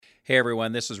Hey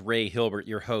everyone, this is Ray Hilbert,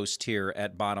 your host here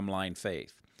at Bottom Line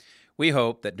Faith. We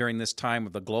hope that during this time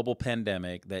of the global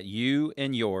pandemic that you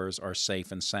and yours are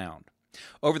safe and sound.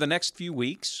 Over the next few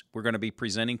weeks, we're going to be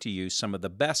presenting to you some of the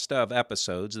best of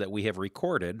episodes that we have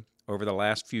recorded over the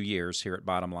last few years here at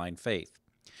Bottom Line Faith.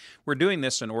 We're doing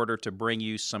this in order to bring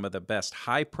you some of the best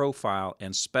high-profile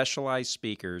and specialized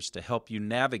speakers to help you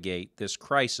navigate this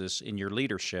crisis in your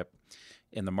leadership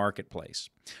in the marketplace.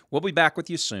 We'll be back with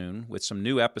you soon with some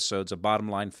new episodes of Bottom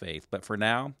Line Faith, but for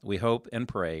now, we hope and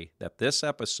pray that this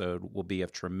episode will be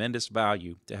of tremendous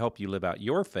value to help you live out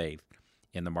your faith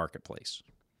in the marketplace.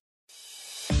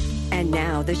 And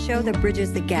now, the show that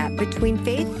bridges the gap between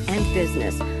faith and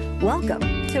business. Welcome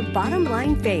to Bottom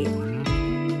Line Faith.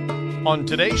 On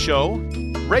today's show,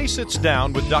 Ray sits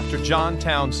down with Dr. John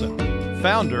Townsend,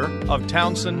 founder of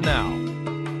Townsend Now.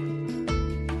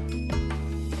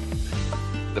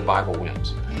 The Bible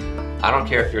wins. I don't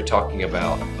care if you're talking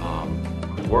about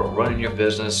running your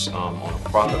business on a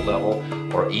profit level,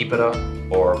 or EBITDA,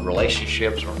 or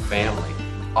relationships, or family.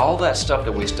 All that stuff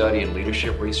that we study in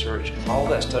leadership research, all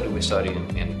that stuff that we study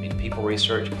in people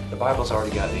research, the Bible's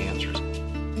already got the answers.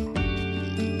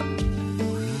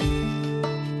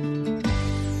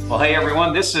 Well, hey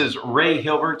everyone, this is Ray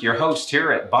Hilbert, your host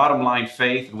here at Bottom Line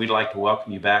Faith, and we'd like to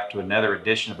welcome you back to another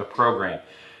edition of the program.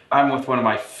 I'm with one of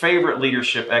my favorite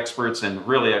leadership experts and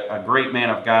really a great man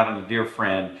of God and a dear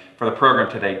friend for the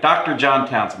program today, Dr. John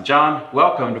Townsend. John,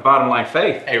 welcome to Bottom Line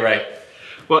Faith. Hey, Ray.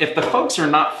 Well, if the folks are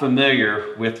not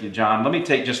familiar with you, John, let me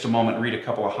take just a moment and read a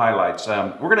couple of highlights.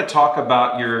 We're going to talk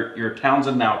about your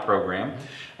Townsend Now program,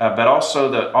 but also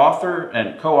the author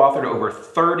and co-authored over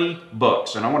 30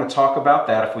 books. And I want to talk about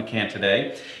that if we can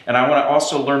today. And I want to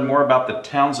also learn more about the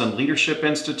Townsend Leadership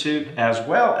Institute as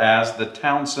well as the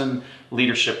Townsend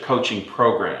Leadership Coaching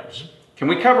Programs. Can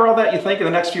we cover all that, you think, in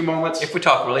the next few moments? If we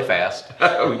talk really fast.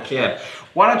 We can.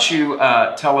 Why don't you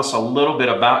tell us a little bit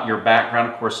about your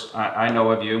background? Of course, I know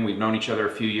of you and we've known each other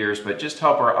a few years, but just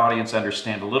help our audience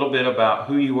understand a little bit about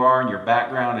who you are and your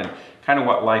background and kind of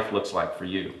what life looks like for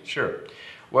you. Sure.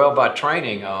 Well, by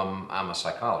training, I'm a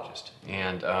psychologist,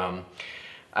 and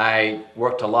I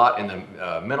worked a lot in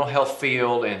the mental health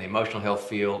field and the emotional health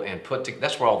field, and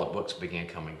that's where all the books began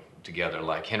coming together.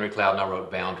 Like Henry Cloud and I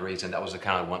wrote Boundaries, and that was the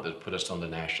kind of one that put us on the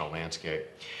national landscape.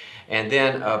 And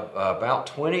then about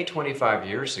 25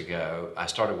 years ago, I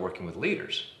started working with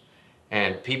leaders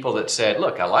and people that said,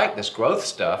 look, I like this growth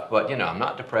stuff, but I'm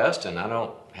not depressed and I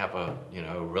don't have a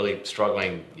really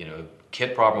struggling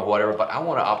kid problem or whatever, but I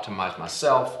want to optimize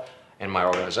myself and my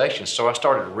organization. So I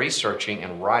started researching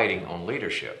and writing on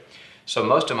leadership. So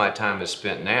most of my time is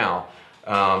spent now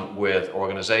with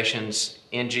organizations,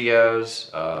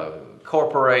 NGOs,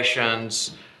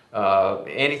 corporations,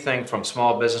 anything from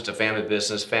small business to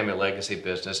family legacy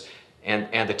business.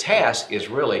 And the task is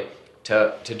really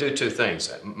to do two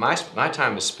things. My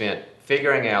time is spent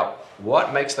figuring out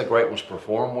what makes the great ones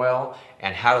perform well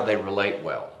and how do they relate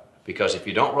well. Because if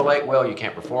you don't relate well, you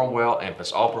can't perform well, and if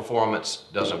it's all performance,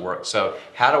 it doesn't work. So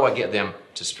how do I get them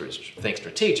to think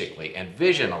strategically and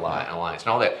vision alliance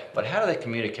and all that? But how do they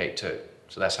communicate too?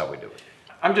 So that's how we do it.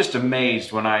 I'm just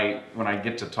amazed when I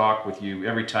get to talk with you.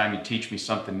 Every time you teach me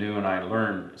something new and I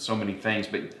learn so many things.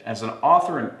 But as an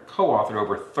author and co-author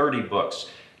over 30 books,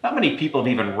 not many people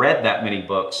have even read that many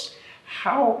books.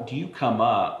 How do you come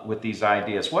up with these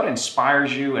ideas? What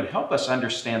inspires you? And help us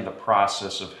understand the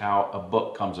process of how a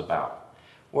book comes about.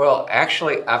 Well,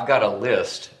 actually, I've got a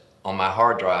list on my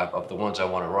hard drive of the ones I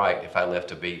want to write if I live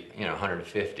to be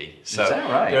 150. So is that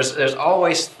right? There's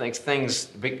always things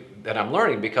that I'm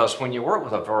learning, because when you work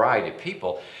with a variety of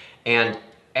people, and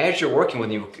as you're working with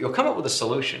them, you'll come up with a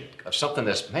solution of something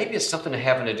maybe it's something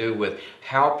having to do with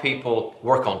how people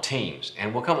work on teams,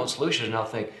 and we'll come up with solutions and I'll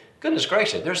think, goodness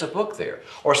gracious, there's a book there.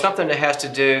 Or something that has to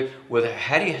do with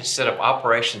how do you set up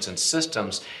operations and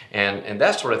systems and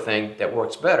that sort of thing that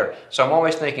works better. So I'm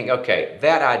always thinking, okay,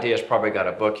 that idea has probably got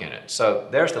a book in it. So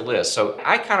there's the list. So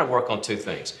I kind of work on two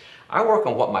things. I work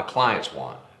on what my clients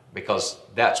want, because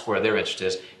that's where their interest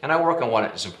is, and I work on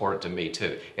what is important to me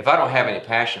too. If I don't have any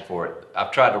passion for it,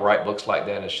 I've tried to write books like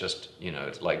that, and it's just,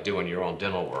 it's like doing your own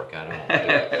dental work. I don't want to do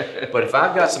it. But if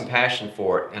I've got some passion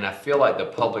for it, and I feel like the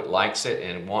public likes it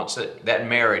and wants it, that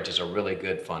marriage is a really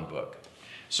good, fun book.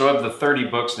 So of the 30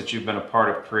 books that you've been a part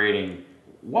of creating,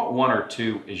 what one or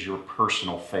two is your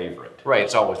personal favorite? Ray,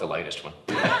 it's always the latest one.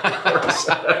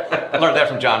 I learned that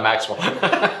from John Maxwell.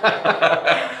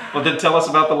 Well, then tell us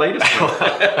about the latest one.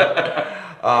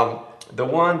 The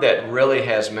one that really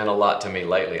has meant a lot to me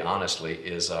lately, honestly,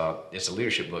 is it's a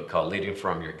leadership book called Leading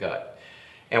From Your Gut.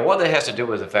 And what that has to do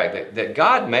with the fact that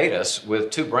God made us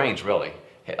with two brains, really.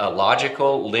 A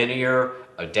logical, linear,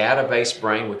 a database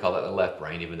brain, we call that the left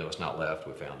brain, even though it's not left,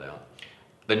 we found out.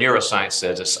 The neuroscience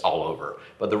says it's all over.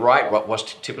 But the right,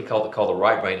 what's typically called the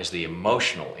right brain, is the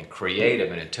emotional and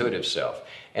creative and intuitive self.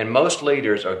 And most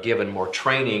leaders are given more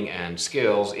training and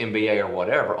skills, MBA or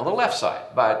whatever, on the left side,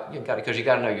 because you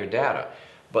got to know your data.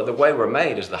 But the way we're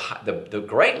made is the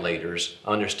great leaders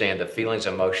understand the feelings,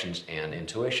 emotions, and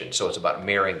intuition. So it's about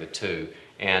marrying the two.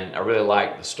 And I really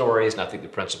like the stories, and I think the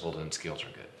principles and skills are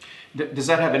good. Does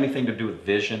that have anything to do with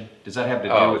vision? Does that have to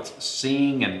do with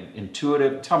seeing and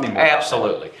intuitive? Tell me more.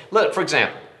 Absolutely. Look, for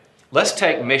example, let's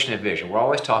take mission and vision. We're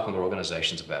always talking to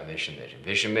organizations about mission and vision.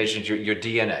 Vision and vision is your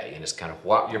DNA, and it's kind of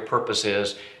what your purpose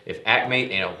is. If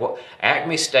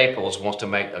Acme Staples wants to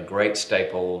make a great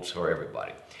staples for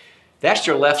everybody. That's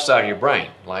your left side of your brain.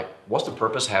 Like, what's the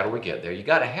purpose? How do we get there? You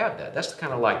got to have that. That's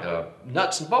kind of like the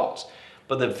nuts and bolts.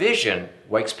 But the vision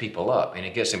wakes people up, and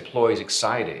it gets employees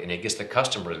excited, and it gets the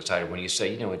customers excited when you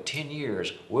say, in 10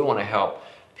 years, we want to help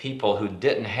people who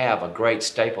didn't have a great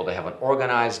staple to have an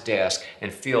organized desk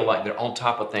and feel like they're on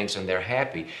top of things and they're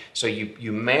happy. So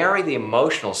you marry the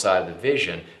emotional side of the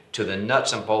vision to the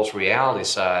nuts and bolts reality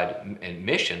side and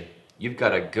mission, you've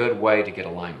got a good way to get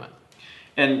alignment.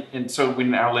 And so we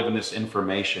now live in this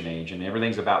information age, and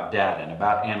everything's about data and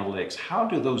about analytics. How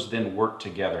do those then work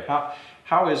together?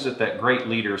 How is it that great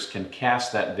leaders can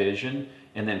cast that vision,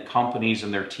 and then companies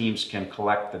and their teams can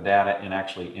collect the data and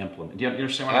actually implement? Do you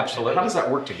understand what I'm saying? Absolutely. How does that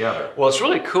work together? Well, it's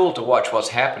really cool to watch what's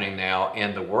happening now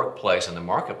in the workplace and the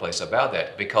marketplace about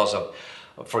that, because of,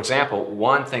 for example,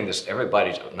 one thing that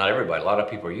not everybody, a lot of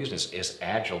people are using is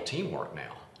agile teamwork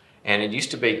now. And it used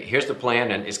to be, here's the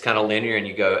plan, and it's kind of linear, and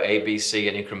you go A, B, C,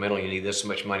 and incremental, you need this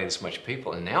much money, this much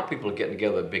people. And now people are getting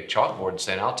together with a big chalkboard and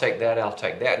saying, I'll take that, I'll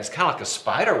take that. And it's kind of like a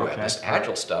spider web, this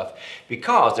agile stuff,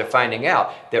 because they're finding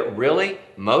out that really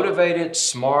motivated,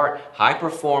 smart,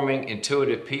 high-performing,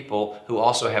 intuitive people who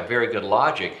also have very good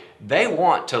logic, they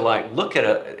want to look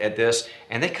at this,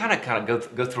 and they kind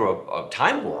of go through a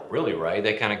time warp, really, Ray.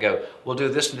 They kind of go, we'll do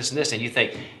this and this and this, and you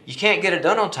think you can't get it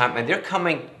done on time, and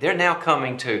they're now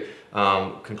coming to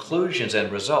conclusions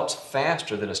and results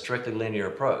faster than a strictly linear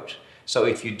approach. So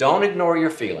if you don't ignore your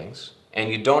feelings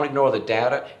and you don't ignore the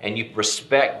data and you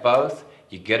respect both,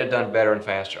 you get it done better and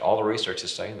faster. All the research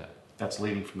is saying that. That's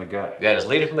leading from the gut. That is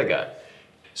leading from the gut.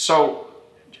 So,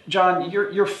 John,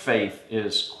 your faith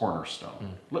is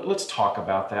cornerstone. Let's talk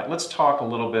about that. Let's talk a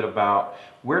little bit about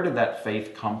where did that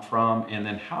faith come from, and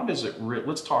then how does it,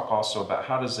 let's talk also about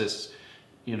how does this,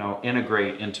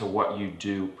 integrate into what you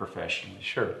do professionally.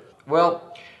 Sure.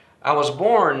 Well, I was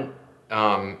born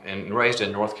and raised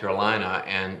in North Carolina,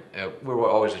 and we were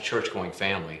always a church-going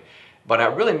family. But I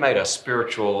really made a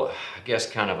spiritual, I guess,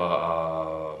 kind of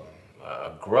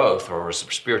a growth or a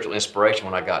spiritual inspiration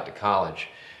when I got to college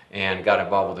and got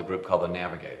involved with a group called the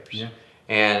Navigators. Yeah.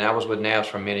 And I was with Navs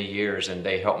for many years, and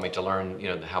they helped me to learn,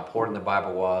 how important the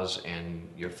Bible was and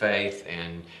your faith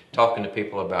and talking to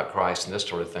people about Christ and this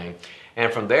sort of thing.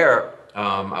 And from there,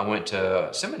 I went to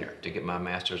seminary to get my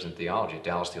master's in theology at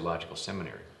Dallas Theological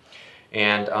Seminary.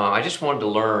 And I just wanted to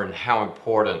learn how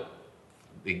important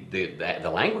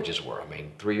the languages were.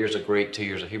 3 years of Greek, 2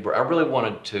 years of Hebrew. I really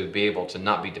wanted to be able to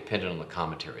not be dependent on the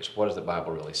commentaries. What does the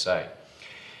Bible really say?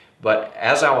 But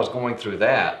as I was going through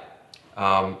that,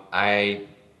 I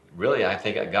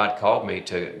think God called me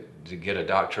to get a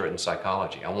doctorate in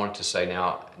psychology. I wanted to say,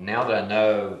 now that I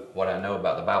know what I know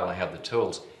about the Bible and I have the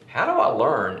tools, how do I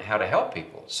learn how to help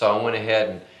people? So I went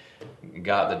ahead and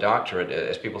got the doctorate.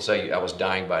 As people say, I was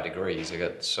dying by degrees. I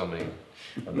got so many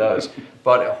of those.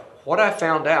 But what I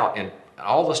found out in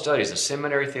all the studies, the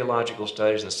seminary theological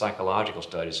studies and the psychological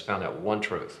studies, found out one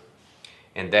truth,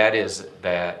 and that is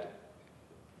that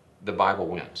the Bible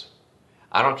wins.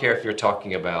 I don't care if you're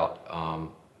talking about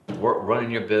running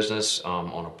your business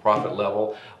on a profit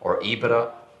level, or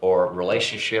EBITDA, or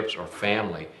relationships, or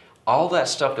family. All that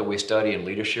stuff that we study in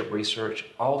leadership research,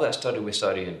 all that stuff we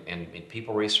study in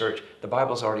people research, the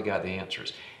Bible's already got the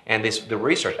answers. And the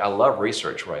research, I love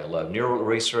research, Ray. I love neural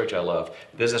research, I love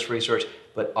business research,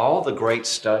 but all the great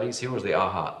studies, here was the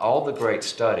aha, all the great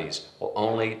studies will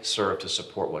only serve to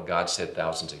support what God said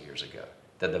thousands of years ago,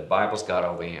 that the Bible's got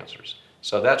all the answers.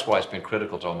 So that's why it's been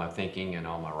critical to all my thinking and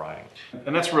all my writing.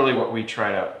 And that's really what we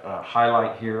try to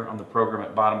highlight here on the program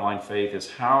at Bottom Line Faith,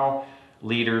 is how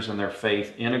leaders and their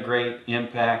faith integrate,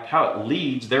 impact, how it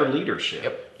leads their leadership.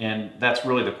 Yep. And that's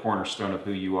really the cornerstone of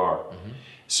who you are. Mm-hmm.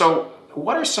 So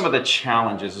what are some of the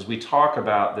challenges as we talk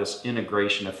about this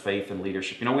integration of faith and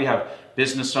leadership? We have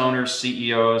business owners,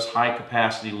 CEOs, high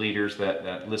capacity leaders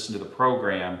that listen to the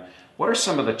program. What are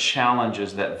some of the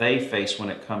challenges that they face when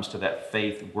it comes to that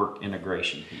faith-work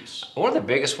integration piece? One of the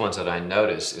biggest ones that I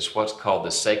notice is what's called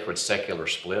the sacred-secular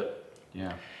split.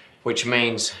 Yeah. Which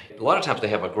means a lot of times they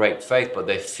have a great faith, but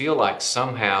they feel like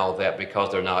somehow that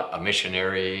because they're not a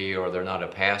missionary or they're not a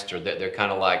pastor, that they're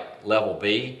kind of like level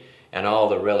B, and all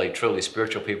the really truly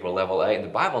spiritual people are level A. And the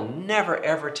Bible never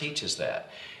ever teaches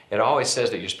that. It always says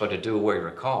that you're supposed to do where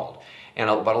you're called.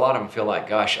 But a lot of them feel like,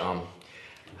 gosh, I'm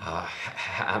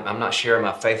not sharing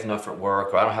my faith enough at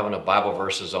work, or I don't have enough Bible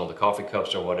verses on the coffee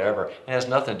cups or whatever. And it has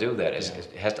nothing to do with that.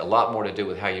 It has a lot more to do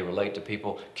with how you relate to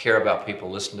people, care about people,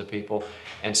 listen to people.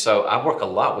 And so I work a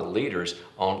lot with leaders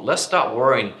on, let's stop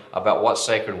worrying about what's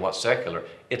sacred and what's secular.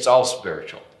 It's all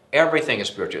spiritual. Everything is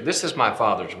spiritual. This is my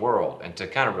Father's world, and to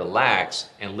kind of relax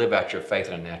and live out your faith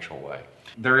in a natural way.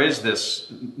 There is this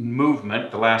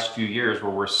movement the last few years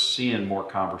where we're seeing more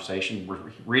conversation, we're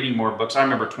reading more books. I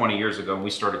remember 20 years ago when we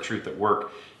started Truth at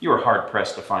Work, you were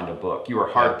hard-pressed to find a book. You were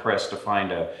hard-pressed to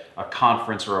find a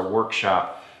conference or a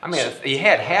workshop. I mean, you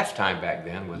had halftime back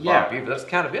then with Bob Beaver. That's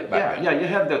kind of it back then. Yeah, you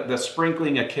had the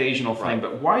sprinkling occasional thing. Right.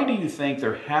 But why do you think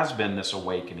there has been this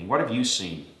awakening? What have you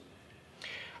seen?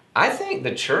 I think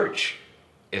the church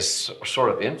is sort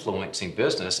of influencing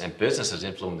business, and business is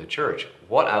influencing the church.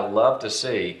 What I love to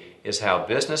see is how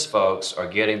business folks are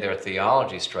getting their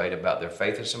theology straight about their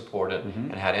faith is important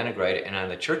and how to integrate it.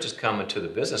 And the church is coming to the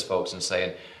business folks and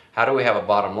saying, how do we have a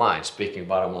bottom line, speaking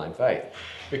bottom line faith?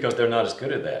 Because they're not as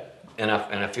good at that. And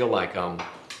I feel like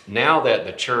now that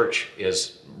the church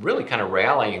is really kind of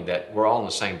rallying that we're all in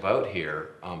the same boat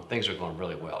here, things are going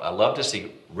really well. I love to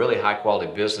see really high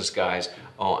quality business guys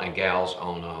and gals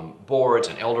on boards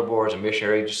and elder boards and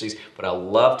missionary agencies, but I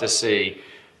love to see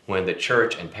when the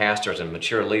church and pastors and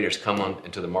mature leaders come on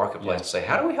into the marketplace and say,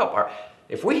 how do we help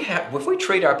if we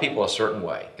treat our people a certain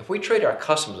way, if we treat our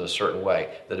customers a certain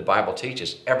way that the Bible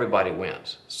teaches, everybody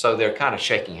wins. So they're kind of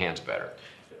shaking hands better.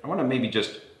 I want to maybe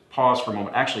just pause for a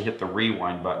moment, actually hit the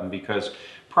rewind button, because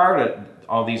prior to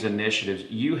all these initiatives,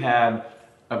 you had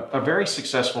a very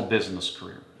successful business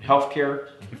career. Healthcare,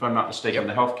 if I'm not mistaken, in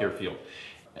the healthcare field.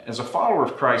 As a follower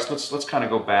of Christ, let's kind of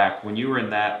go back when you were in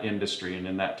that industry and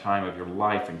in that time of your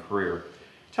life and career.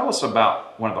 Tell us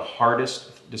about one of the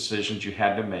hardest decisions you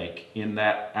had to make in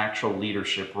that actual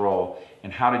leadership role,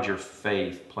 and how did your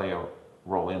faith play a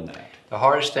role in that? The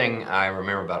hardest thing I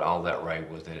remember about all that, Ray,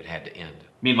 was that it had to end.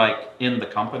 You mean like in the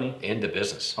company? In the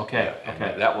business. Okay.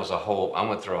 And that was I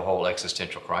went through a whole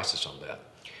existential crisis on that.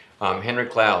 Henry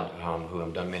Cloud, who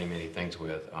I've done many, many things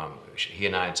with, he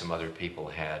and I and some other people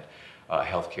had a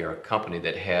healthcare company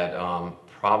that had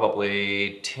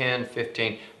probably 10,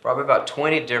 15, probably about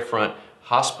 20 different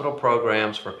hospital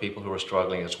programs for people who are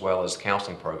struggling, as well as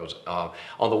counseling programs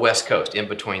on the West Coast, in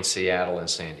between Seattle and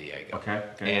San Diego. Okay.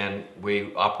 And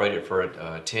we operated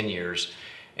for 10 years,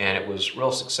 and it was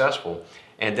real successful.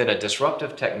 And then a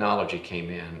disruptive technology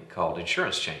came in called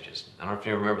insurance changes. I don't know if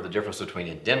you remember the difference between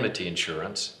indemnity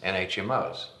insurance and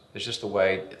HMOs. It's just the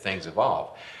way things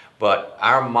evolve. But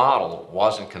our model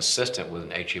wasn't consistent with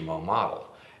an HMO model.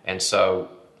 And so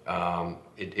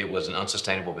it was an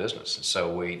unsustainable business. And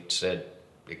so we said,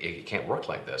 it can't work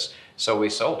like this. So we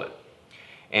sold it.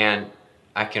 And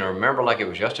I can remember like it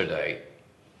was yesterday,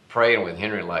 praying with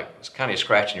Henry, like it's kind of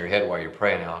scratching your head while you're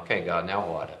praying. Now, okay, God, now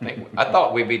what? I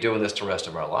thought we'd be doing this the rest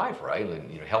of our life, right? And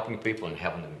helping people and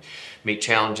having them meet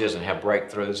challenges and have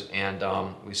breakthroughs.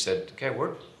 And we said, okay,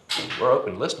 we're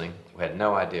open, listening. We had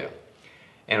no idea,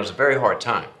 and it was a very hard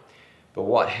time. But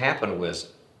what happened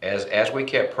was, as we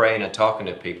kept praying and talking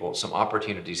to people, some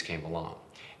opportunities came along,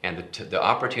 and the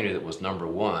opportunity that was number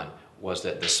one was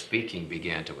that the speaking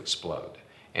began to explode.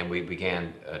 And we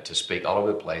began to speak all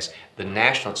over the place. The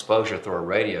national exposure through a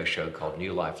radio show called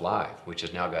New Life Live, which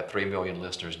has now got 3 million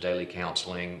listeners, daily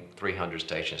counseling, 300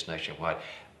 stations nationwide.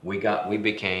 We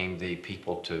became the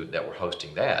people that were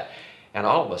hosting that. And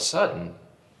all of a sudden,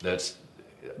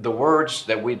 the words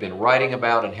that we'd been writing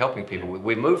about and helping people,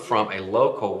 we moved from a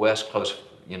local West Coast,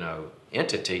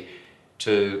 entity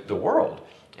to the world.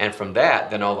 And from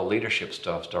that, then all the leadership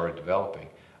stuff started developing.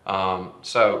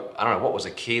 So I don't know, what was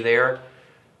the key there?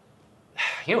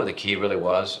 You know what the key really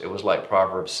was? It was like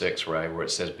Proverbs 6, Ray, where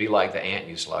it says, be like the ant,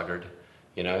 you sluggard.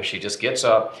 She just gets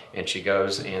up and she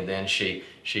goes, and then she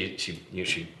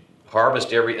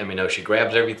harvests she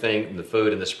grabs everything, the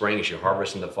food in the spring, and she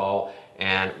harvests in the fall.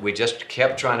 And we just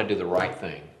kept trying to do the right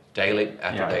thing, daily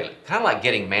after daily. Kind of like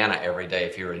getting manna every day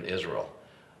if you're in Israel.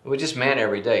 We just manna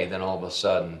every day, then all of a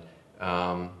sudden,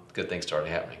 good things started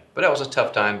happening. But that was a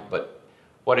tough time, but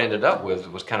what I ended up with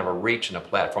was kind of a reach and a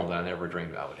platform that I never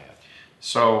dreamed I would have.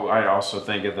 So I also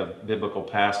think of the biblical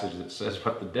passage that says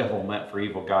what the devil meant for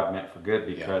evil, God meant for good,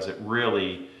 because it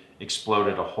really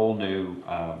exploded a whole new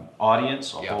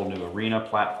audience, a whole new arena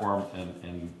platform,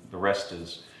 and the rest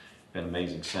has been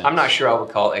amazing since. I'm not sure I would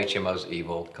call HMOs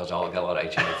evil because I got a lot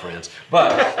of HMO friends,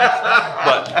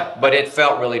 but it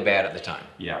felt really bad at the time.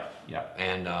 Yeah.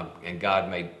 And God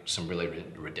made some really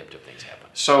redemptive things happen.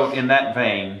 So in that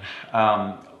vein,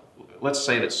 let's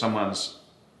say that someone's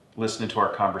listening to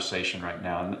our conversation right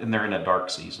now, and they're in a dark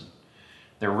season.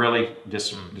 They're really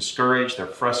discouraged, they're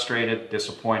frustrated,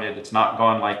 disappointed. It's not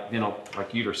gone like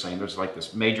you were saying, there's like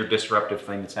this major disruptive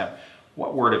thing that's happened.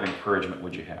 What word of encouragement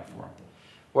would you have for them?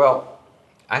 Well,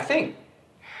 I think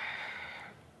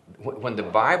when the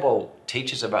Bible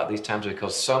teaches about these times,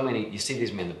 because so many, you see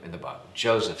these men in the Bible,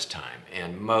 Joseph's time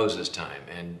and Moses' time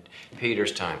and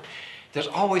Peter's time, there's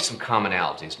always some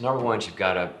commonalities. Number one, you've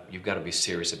got to be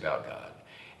serious about God.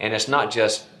 And it's not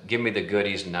just give me the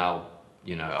goodies and I'll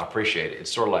appreciate it.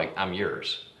 It's sort of like I'm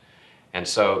yours. And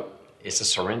so it's a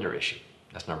surrender issue.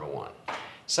 That's number one.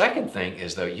 Second thing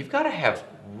is, though, you've got to have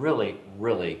really,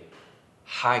 really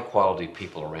high quality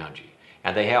people around you.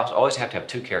 And they always have to have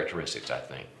two characteristics, I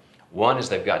think. One is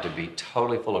they've got to be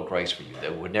totally full of grace for you. They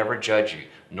would never judge you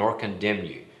nor condemn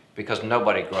you, because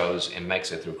nobody grows and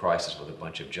makes it through crisis with a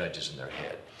bunch of judges in their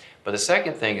head. But the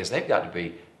second thing is they've got to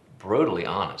be brutally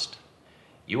honest.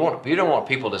 You don't want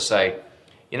people to say,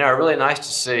 really nice to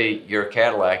see your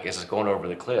Cadillac as it's going over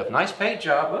the cliff. Nice paint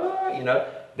job,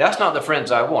 That's not the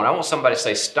friends I want. I want somebody to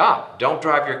say, stop, don't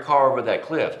drive your car over that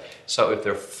cliff. So if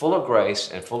they're full of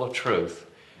grace and full of truth,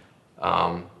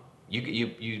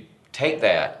 you take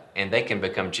that and they can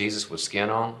become Jesus with skin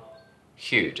on.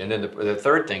 Huge. And then the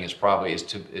third thing is probably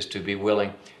to be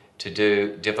willing to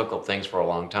do difficult things for a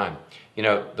long time.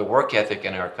 The work ethic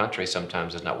in our country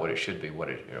sometimes is not what it should be,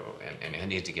 and it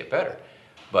needs to get better.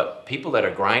 But people that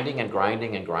are grinding and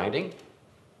grinding and grinding,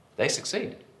 they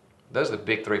succeed. Those are the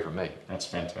big three for me. That's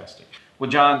fantastic. Well,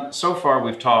 John, so far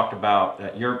we've talked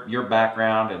about your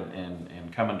background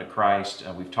and coming to Christ.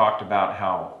 We've talked about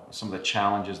how some of the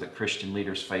challenges that Christian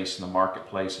leaders face in the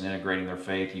marketplace and integrating their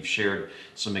faith. You've shared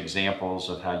some examples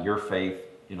of how your faith,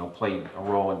 played a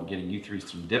role in getting you through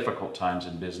some difficult times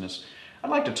in business. I'd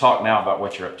like to talk now about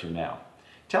what you're up to now.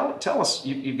 Tell us,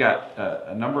 you've got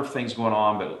a number of things going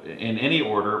on, but in any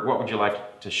order, what would you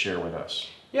like to share with us?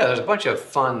 Yeah, there's a bunch of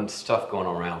fun stuff going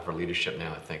around for leadership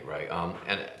now, I think, Ray.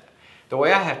 And the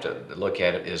way I have to look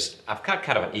at it is I've got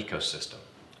kind of an ecosystem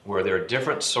where there are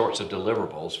different sorts of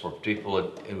deliverables for people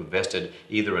who invested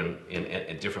either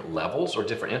in different levels or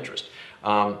different interests.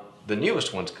 The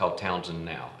newest one's called Townsend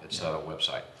Now. It's a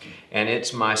website. And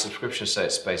it's my subscription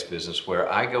space business where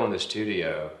I go in the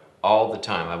studio all the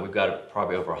time. We've got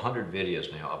probably over 100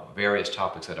 videos now of various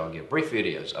topics that I'll give. Brief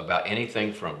videos about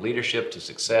anything from leadership to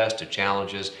success to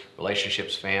challenges,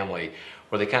 relationships, family,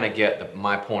 where they kind of get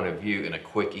my point of view in a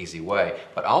quick, easy way.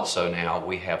 But also now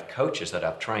we have coaches that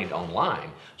I've trained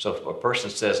online. So if a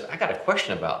person says, I got a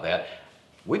question about that,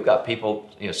 we've got people,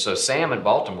 so Sam in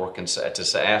Baltimore can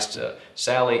ask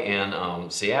Sally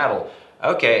in Seattle,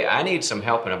 okay, I need some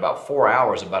help in about 4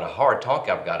 hours about a hard talk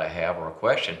I've got to have or a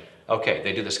question. Okay,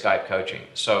 they do the Skype coaching.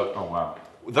 So, oh wow,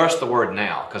 that's the word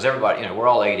now, because everybody, we're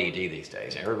all ADD these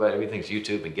days. Everything's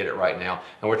YouTube and get it right now.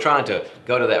 And we're trying to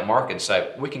go to that market and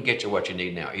say, we can get you what you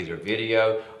need now, either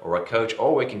video or a coach,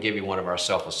 or we can give you one of our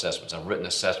self-assessments. I've written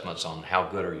assessments on how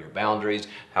good are your boundaries,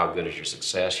 how good is your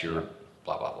success, your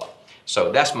blah, blah, blah.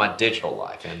 So that's my digital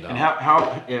life. And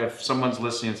how if someone's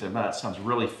listening and saying, man, that sounds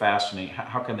really fascinating,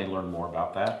 how can they learn more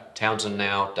about that?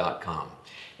 TownsendNow.com.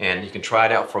 And you can try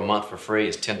it out for a month for free.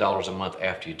 It's $10 a month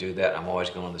after you do that. I'm always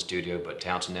going to the studio, but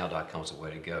TownsendNow.com is the way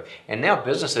to go. And now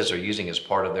businesses are using it as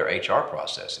part of their HR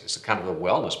process. It's kind of the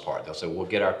wellness part. They'll say, we'll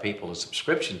get our people a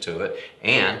subscription to it.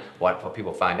 And what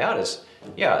people find out is,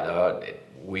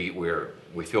 we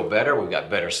feel better. We've got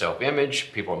better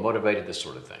self-image. People are motivated, this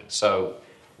sort of thing. So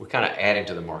we're kind of adding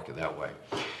to the market that way.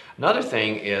 Another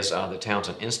thing is the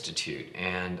Townsend Institute.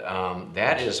 And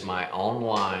that is my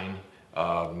online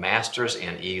master's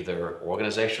in either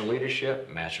organizational leadership,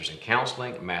 master's in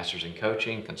counseling, master's in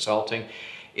coaching, consulting.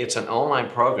 It's an online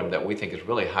program that we think is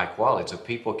really high quality, so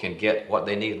people can get what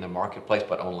they need in the marketplace,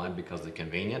 but online because of the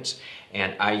convenience.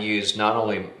 And I use not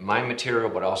only my material,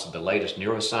 but also the latest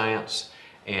neuroscience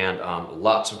and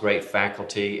lots of great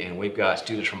faculty, and we've got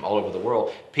students from all over the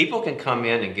world. People can come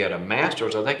in and get a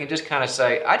master's, or they can just kind of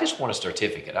say, I just want a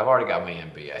certificate. I've already got my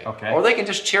MBA. Okay. Or they can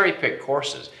just cherry pick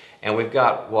courses. And we've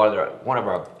got one of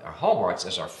our hallmarks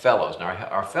is our fellows. Now,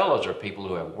 our fellows are people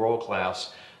who have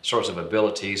world-class sorts of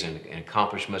abilities and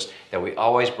accomplishments that we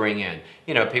always bring in.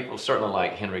 You know, people certainly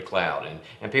like Henry Cloud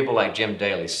and people like Jim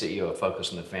Daly, CEO of Focus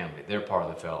on the Family. They're part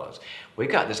of the fellows. We've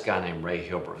got this guy named Ray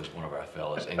Hilbert, who's one of our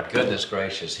fellows, and goodness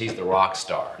gracious, he's the rock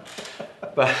star.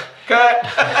 But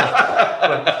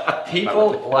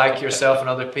people like yourself and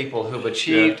other people who've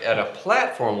achieved at a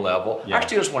platform level, our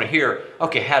students want to hear,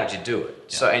 okay, how did you do it?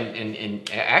 So, and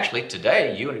actually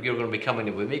today, you're going to be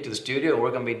coming with me to the studio, and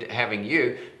we're going to be having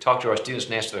you talk to our students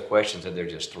and answer their questions, and they're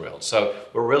just thrilled. So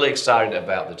we're really excited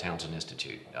about the Townsend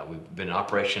Institute. We've been in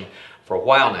operation for a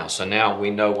while now, so now we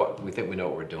know what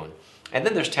we're doing. And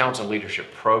then there's Townsend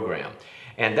Leadership Program,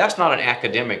 and that's not an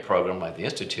academic program like the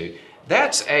Institute.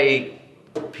 That's a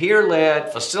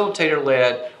peer-led,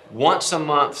 facilitator-led,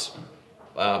 once-a-month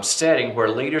setting where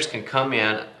leaders can come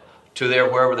in to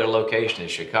wherever their location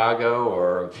is, Chicago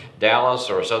or Dallas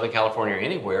or Southern California or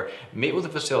anywhere, meet with a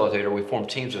facilitator. We form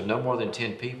teams of no more than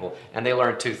 10 people, and they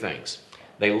learn two things.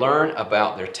 They learn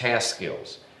about their task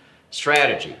skills,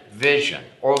 strategy, vision,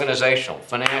 organizational,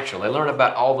 financial. They learn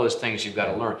about all those things you've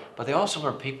got to learn, but they also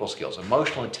learn people skills,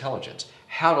 emotional intelligence,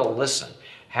 how to listen,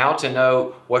 how to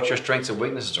know what your strengths and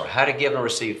weaknesses are, how to give and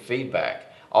receive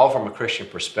feedback, all from a Christian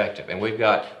perspective. And we've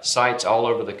got sites all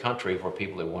over the country for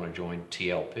people that want to join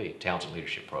TLP, Townsend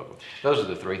Leadership Program. Those are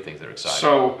the three things that are exciting.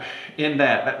 So in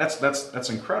that's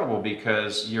incredible,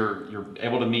 because you're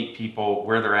able to meet people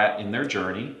where they're at in their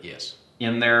journey. Yes.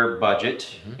 In their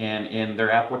budget and in their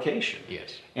application.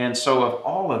 Yes. And so of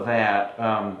all of that,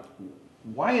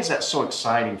 why is that so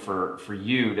exciting for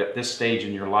you at this stage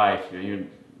in your life?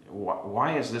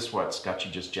 Why is this what's got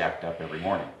you just jacked up every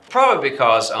morning? Probably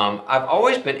because I've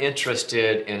always been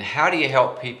interested in how do you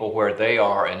help people where they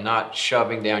are and not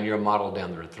shoving down your model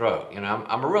down their throat. You know,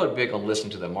 I'm really big on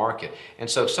listening to the market. And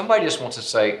so if somebody just wants to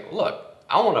say, look,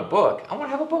 I want a book, I want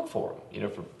to have a book for them, you know,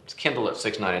 for Kindle at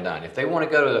 $6.99. If they want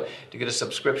to go to get a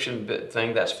subscription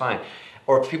thing, that's fine.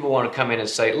 Or if people want to come in and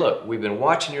say, look, we've been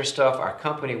watching your stuff, our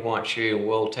company wants you, and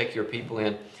we'll take your people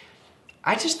in.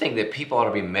 I just think that people ought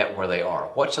to be met where they are.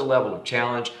 What's the level of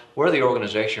challenge? Where the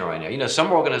organization are right now? You know,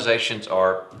 some organizations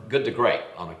are good to great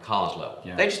on a college level.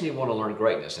 Yeah. They just want to learn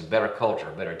greatness and better culture,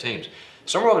 better teams.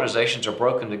 Some organizations are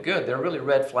broken to good. They're really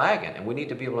red flagging, and we need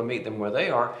to be able to meet them where they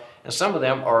are. And some of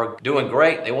them are doing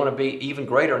great. They want to be even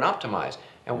greater and optimized.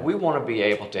 And we want to be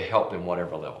able to help them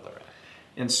whatever level they're at.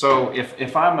 And so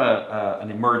if I'm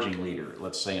an emerging leader,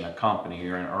 let's say in a company,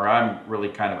 or I'm really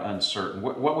kind of uncertain,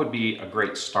 what would be a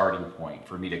great starting point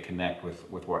for me to connect with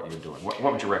what you're doing? What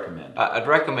would you recommend? I'd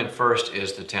recommend first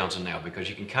is the Townsend Now, because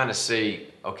you can kind of see,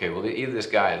 okay, well, either this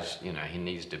guy is, you know, he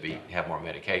needs to have more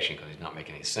medication because he's not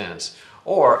making any sense,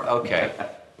 or, okay,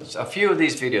 a few of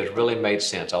these videos really made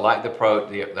sense. I like the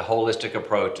holistic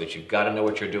approach that you've got to know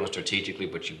what you're doing strategically,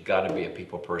 but you've got to be a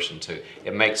people person too.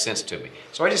 It makes sense to me.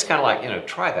 So I just kind of like, you know,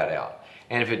 try that out.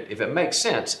 And if it makes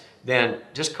sense, then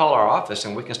just call our office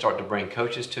and we can start to bring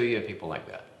coaches to you and people like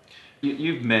that.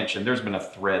 You've mentioned, there's been a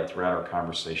thread throughout our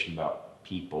conversation about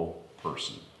people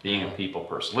person, being a people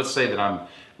person. Let's say that I'm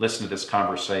listening to this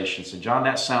conversation and say, John,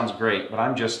 that sounds great, but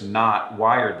I'm just not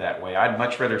wired that way. I'd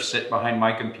much rather sit behind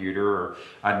my computer, or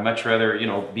I'd much rather, you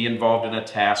know, be involved in a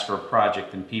task or a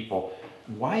project than people.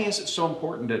 Why is it so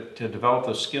important to develop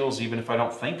those skills even if I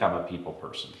don't think I'm a people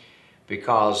person?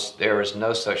 Because there is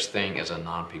no such thing as a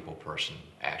non-people person,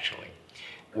 actually.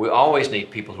 We always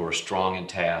need people who are strong in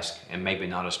task and maybe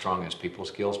not as strong as people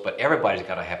skills, but everybody's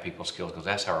got to have people skills because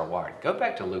that's how we're wired. Go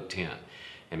back to Luke 10,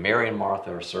 and Mary and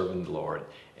Martha are serving the Lord,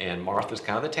 and Martha's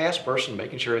kind of the task person,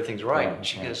 making sure everything's right. And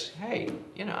she goes, hey,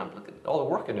 you know, look at all the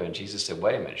work I'm doing. Jesus said,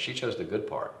 wait a minute, she chose the good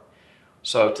part.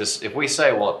 So if we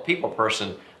say, well, a people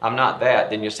person, I'm not that,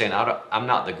 then you're saying, I'm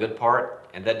not the good part,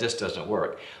 and that just doesn't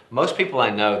work. Most people I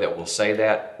know that will say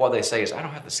that, what they say is, I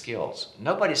don't have the skills.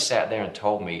 Nobody sat there and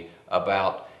told me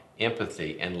about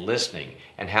empathy and listening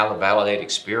and how to validate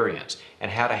experience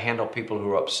and how to handle people who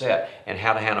are upset and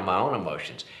how to handle my own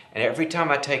emotions. And every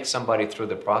time I take somebody through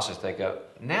the process, they go,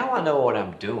 now I know what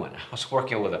I'm doing. I was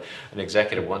working with an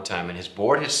executive one time, and his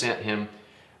board had sent him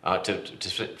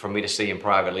for me to see him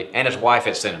privately, and his wife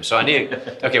had sent him. So I knew,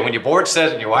 okay, when your board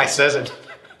says it and your wife says it,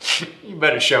 you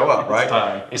better show up,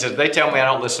 right? He says, they tell me I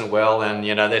don't listen well, and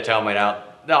you know, they tell me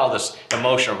all this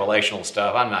emotional, relational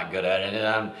stuff, I'm not good at it,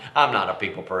 and I'm not a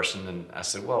people person. And I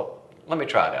said, well, let me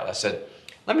try it out. I said,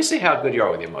 let me see how good you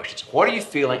are with the emotions. What are you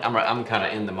feeling? I'm kind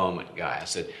of in the moment guy. I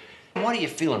said, what are you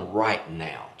feeling right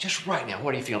now? Just right now,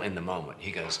 what are you feeling in the moment?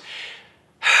 He goes,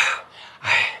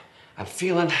 I'm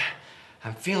feeling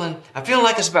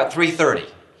like it's about 3:30.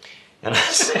 And I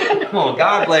said, well,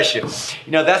 God bless you.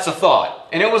 You know, that's a thought.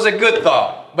 And it was a good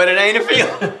thought, but it ain't a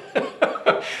feeling.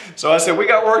 So I said, we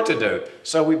got work to do.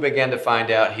 So we began to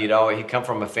find out he'd come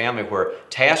from a family where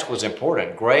task was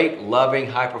important. Great, loving,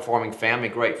 high-performing family,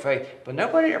 great faith. But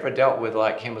nobody ever dealt with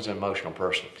like him as an emotional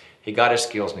person. He got his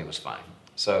skills and he was fine.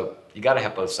 So you got to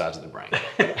have both sides of the brain.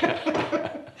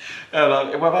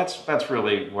 Well, that's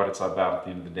really what it's about at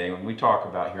the end of the day. When we talk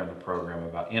about here in the program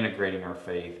about integrating our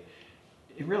faith,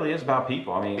 it really is about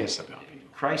people. I mean, It's about people.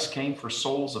 Christ came for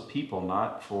souls of people,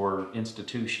 not for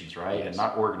institutions, right? Yes. And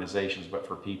not organizations, but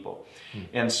for people.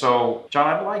 And so, John,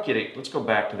 I'd like you to, let's go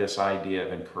back to this idea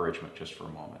of encouragement just for a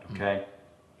moment, okay?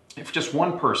 If just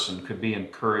one person could be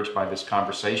encouraged by this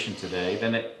conversation today,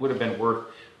 then it would have been worth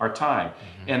our time.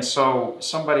 And so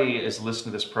somebody is listening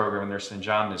to this program and they're saying,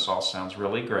 John, this all sounds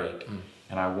really great,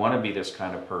 and I want to be this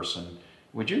kind of person.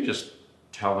 Would you just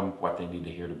tell them what they need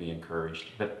to hear to be encouraged,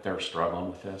 that they're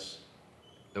struggling with this?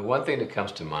 The one thing that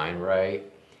comes to mind, Ray,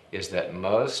 is that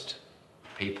most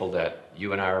people that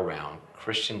you and I are around,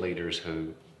 Christian leaders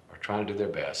who are trying to do their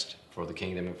best for the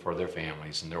kingdom and for their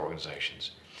families and their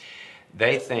organizations,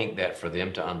 they think that for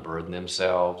them to unburden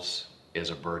themselves is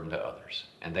a burden to others.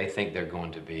 And they think they're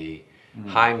going to be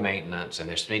high maintenance and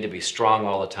they need to be strong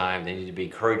all the time. They need to be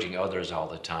encouraging others all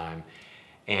the time.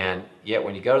 And yet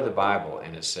when you go to the Bible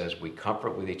and it says we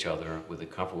comfort with each other with the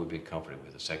comfort we've been comforted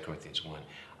with, 2 Corinthians 1,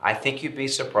 I think you'd be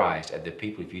surprised at the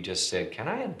people if you just said, can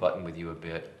I unbutton with you a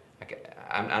bit?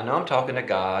 I know I'm talking to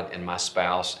God and my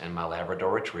spouse and my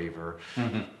Labrador Retriever,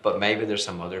 but maybe there's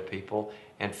some other people.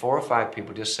 And 4 or 5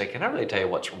 people just say, can I really tell you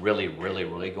what's really, really,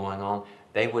 really going on?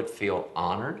 They would feel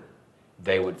honored.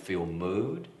 They would feel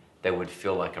moved. They would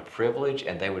feel like a privilege,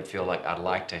 and they would feel like, I'd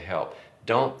like to help.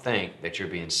 Don't think that you're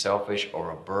being selfish or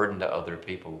a burden to other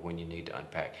people when you need to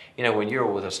unpack. You know, when you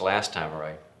were with us last time,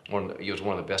 Ray, it was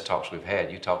one of the best talks we've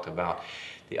had. You talked about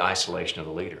the isolation of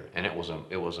the leader, and it was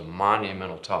a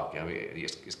monumental talk. I mean,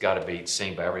 it's got to be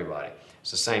seen by everybody.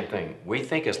 It's the same thing. We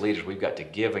think as leaders we've got to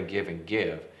give and give and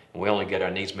give, and we only get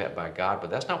our needs met by God, but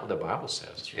that's not what the Bible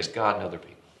says. Right. It's God and other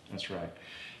people. That's right.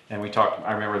 And we talked,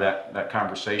 I remember that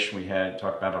conversation we had,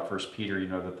 talked about 1 Peter, you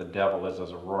know, that the devil is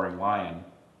as a roaring lion,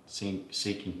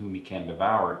 seeking whom he can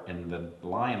devour, and the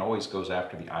lion always goes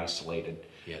after the isolated.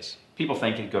 Yes. People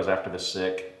think he goes after the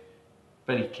sick,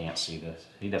 but he can't see this.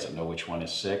 He doesn't know which one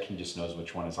is sick. He just knows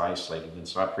which one is isolated. And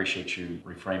so I appreciate you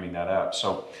reframing that up.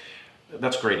 So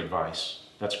that's great advice.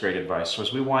 That's great advice. So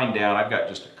as we wind down, I've got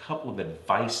just a couple of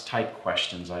advice-type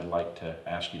questions I'd like to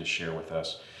ask you to share with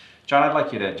us. John, I'd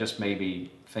like you to just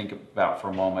maybe think about for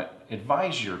a moment,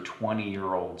 advise your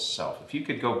 20-year-old self. If you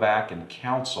could go back and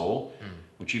counsel,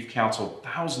 which you've counseled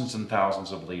thousands and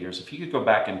thousands of leaders, if you could go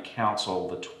back and counsel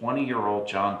the 20-year-old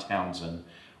John Townsend,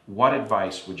 what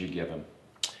advice would you give him?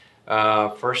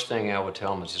 First thing I would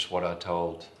tell him is just what I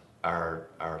told our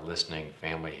listening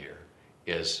family here,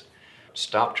 is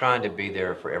stop trying to be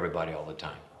there for everybody all the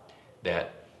time.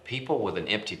 That people with an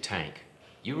empty tank,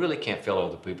 you really can't fill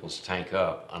other people's tank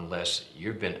up unless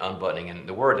you've been unbuttoning. And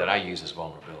the word that I use is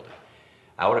vulnerability.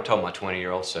 I would have told my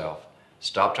 20-year-old self,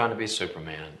 stop trying to be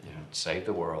Superman and save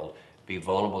the world. Be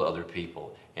vulnerable to other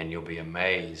people, and you'll be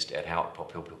amazed at how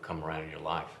people come around in your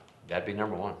life. That'd be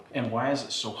number one. And why is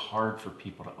it so hard for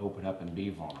people to open up and be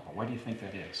vulnerable? Why do you think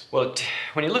that is? Well,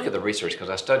 when you look at the research,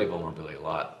 because I study vulnerability a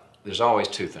lot, there's always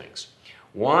two things.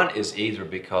 One is either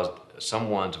because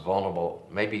someone's vulnerable,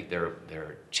 maybe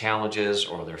their challenges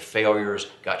or their failures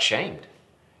got shamed.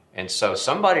 And so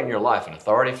somebody in your life, an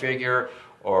authority figure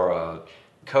or a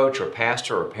coach or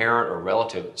pastor or parent or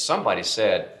relative, somebody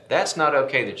said, that's not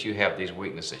okay that you have these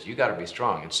weaknesses. You got to be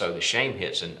strong. And so the shame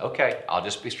hits and, okay, I'll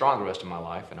just be strong the rest of my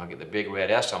life and I'll get the big red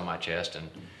S on my chest and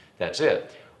that's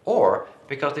it. Or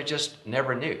because they just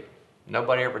never knew.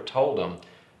 Nobody ever told them,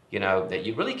 you know, that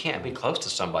you really can't be close to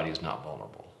somebody who's not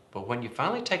vulnerable. But when you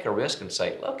finally take a risk and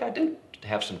say, look, I do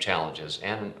have some challenges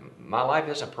and my life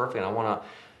isn't perfect and I want to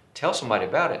tell somebody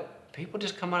about it, people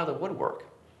just come out of the woodwork.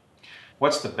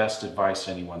 What's the best advice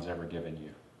anyone's ever given you?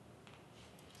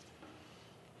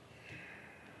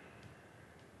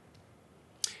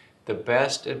 The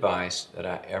best advice that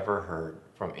I ever heard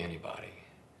from anybody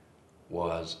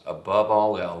was, above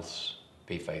all else,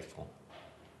 be faithful.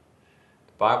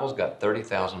 The Bible's got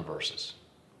 30,000 verses,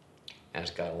 and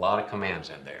it's got a lot of commands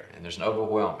in there, and there's an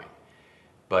overwhelming.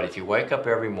 But if you wake up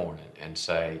every morning and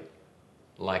say,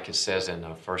 like it says in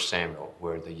 1 Samuel,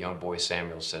 where the young boy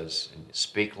Samuel says,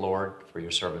 speak, Lord, for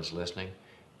your servant's listening,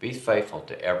 be faithful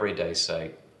to every day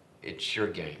say, it's your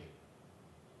game.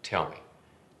 Tell me.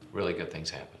 Really good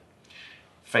things happen.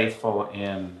 Faithful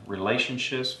in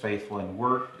relationships, faithful in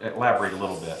work. Elaborate a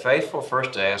little bit. Faithful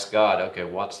first to ask God, okay,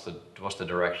 what's the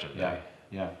direction?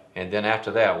 Yeah. And then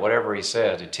after that, whatever he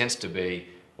says, it tends to be,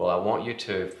 Well, I want you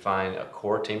to find a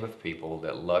core team of people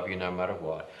that love you no matter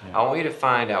what. Yeah. I want you to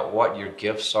find out what your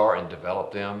gifts are and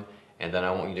develop them, and then I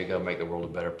want you to go make the world a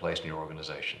better place in your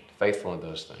organization. Faithful in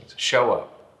those things. Show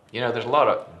up. You know, there's a lot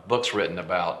of books written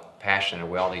about passion,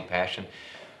 and we all need passion,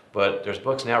 but there's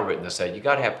books now written that say you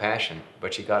got to have passion,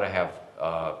 but you got to have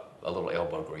a little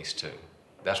elbow grease too.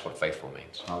 That's what faithful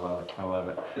means. I love it. I love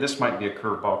it. This might be a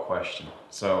curveball question.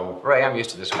 So, Ray, I'm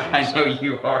used to this one. I know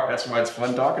you are. That's why it's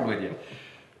fun talking with you.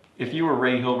 If you were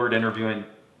Ray Hilbert interviewing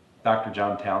Dr.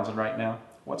 John Townsend right now,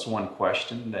 what's one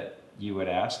question that you would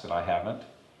ask that I haven't?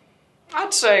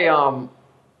 I'd say I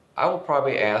would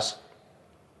probably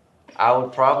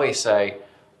say,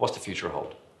 what's the future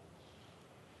hold?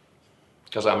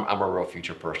 Because I'm a real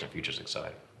future person. Future's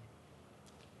exciting.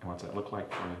 And what's that look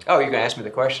like for you? Oh, you're going to ask me the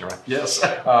question, right? Yes.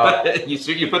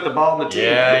 You put the ball in the tee.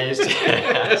 Yeah, you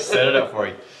set it up for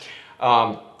you.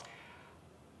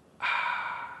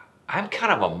 I'm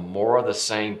kind of a more of the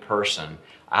same person.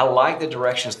 I like the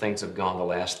directions things have gone the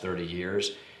last 30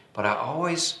 years, but I'm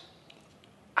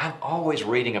always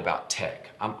reading about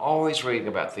tech. I'm always reading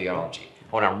about theology.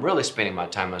 When I'm really spending my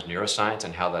time on neuroscience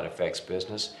and how that affects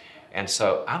business. And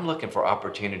so I'm looking for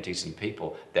opportunities in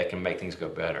people that can make things go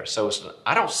better. So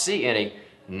I don't see any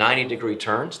 90-degree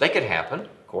turns. They could happen,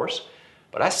 of course,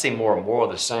 but I see more and more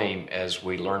of the same as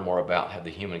we learn more about the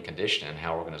human condition and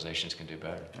how organizations can do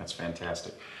better. That's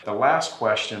fantastic. The last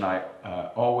question I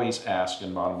always ask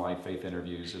in Bottom Line Faith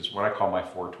interviews is what I call my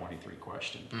 423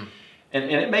 question. And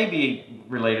it may be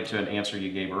related to an answer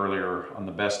you gave earlier on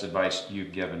the best advice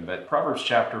you've given, but Proverbs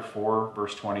chapter 4,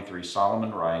 verse 23,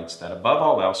 Solomon writes that above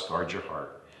all else, guard your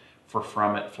heart, for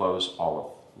from it flows all of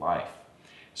life.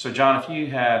 So John, if you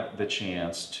had the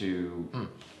chance to,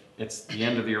 it's the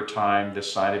end of your time,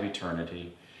 this side of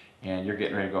eternity, and you're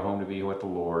getting ready to go home to be with the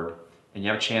Lord, and you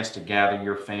have a chance to gather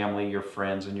your family, your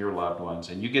friends, and your loved ones,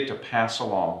 and you get to pass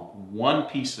along one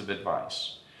piece of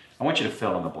advice, I want you to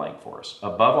fill in the blank for us.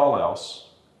 Above all else,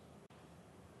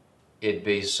 it'd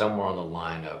be somewhere on the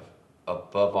line of,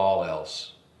 above all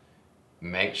else,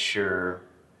 make sure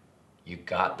you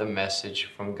got the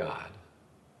message from God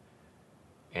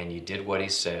and you did what He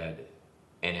said,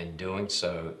 and in doing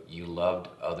so, you loved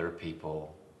other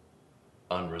people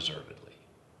unreservedly.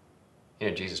 You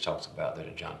know, Jesus talks about that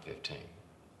in John 15.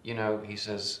 You know, He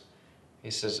says,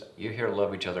 you here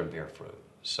love each other and bear fruit.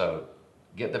 So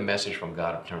get the message from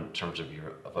God in terms of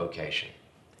your vocation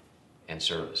and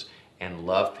service, and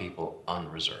love people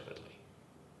unreservedly,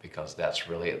 because that's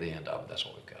really at the end of it, that's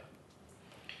what we've got.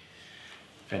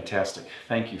 Fantastic.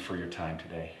 Thank you for your time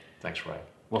today. Thanks, Ray.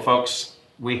 Well, folks,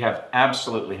 we have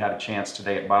absolutely had a chance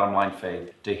today at Bottom Line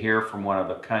Faith to hear from one of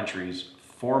the country's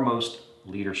foremost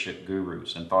leadership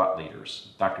gurus and thought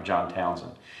leaders, Dr. John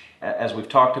Townsend. As we've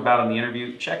talked about in the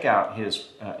interview, check out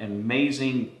his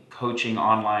amazing coaching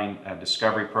online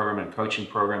discovery program and coaching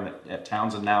program at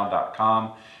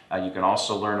townsendnow.com. You can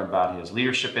also learn about his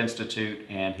Leadership Institute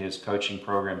and his coaching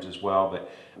programs as well.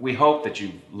 But we hope that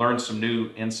you've learned some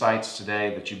new insights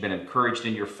today, that you've been encouraged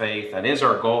in your faith. That is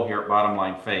our goal here at Bottom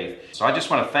Line Faith. So I just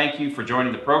want to thank you for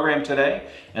joining the program today.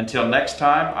 Until next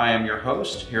time, I am your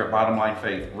host here at Bottom Line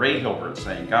Faith, Ray Hilbert,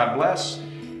 saying God bless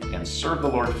and serve the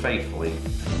Lord faithfully in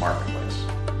the marketplace.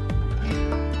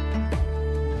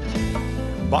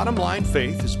 Bottom Line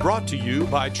Faith is brought to you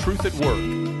by Truth at Work.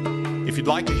 If you'd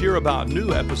like to hear about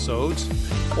new episodes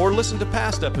or listen to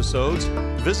past episodes,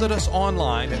 visit us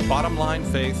online at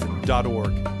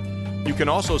bottomlinefaith.org. You can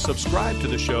also subscribe to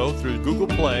the show through Google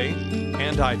Play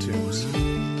and iTunes.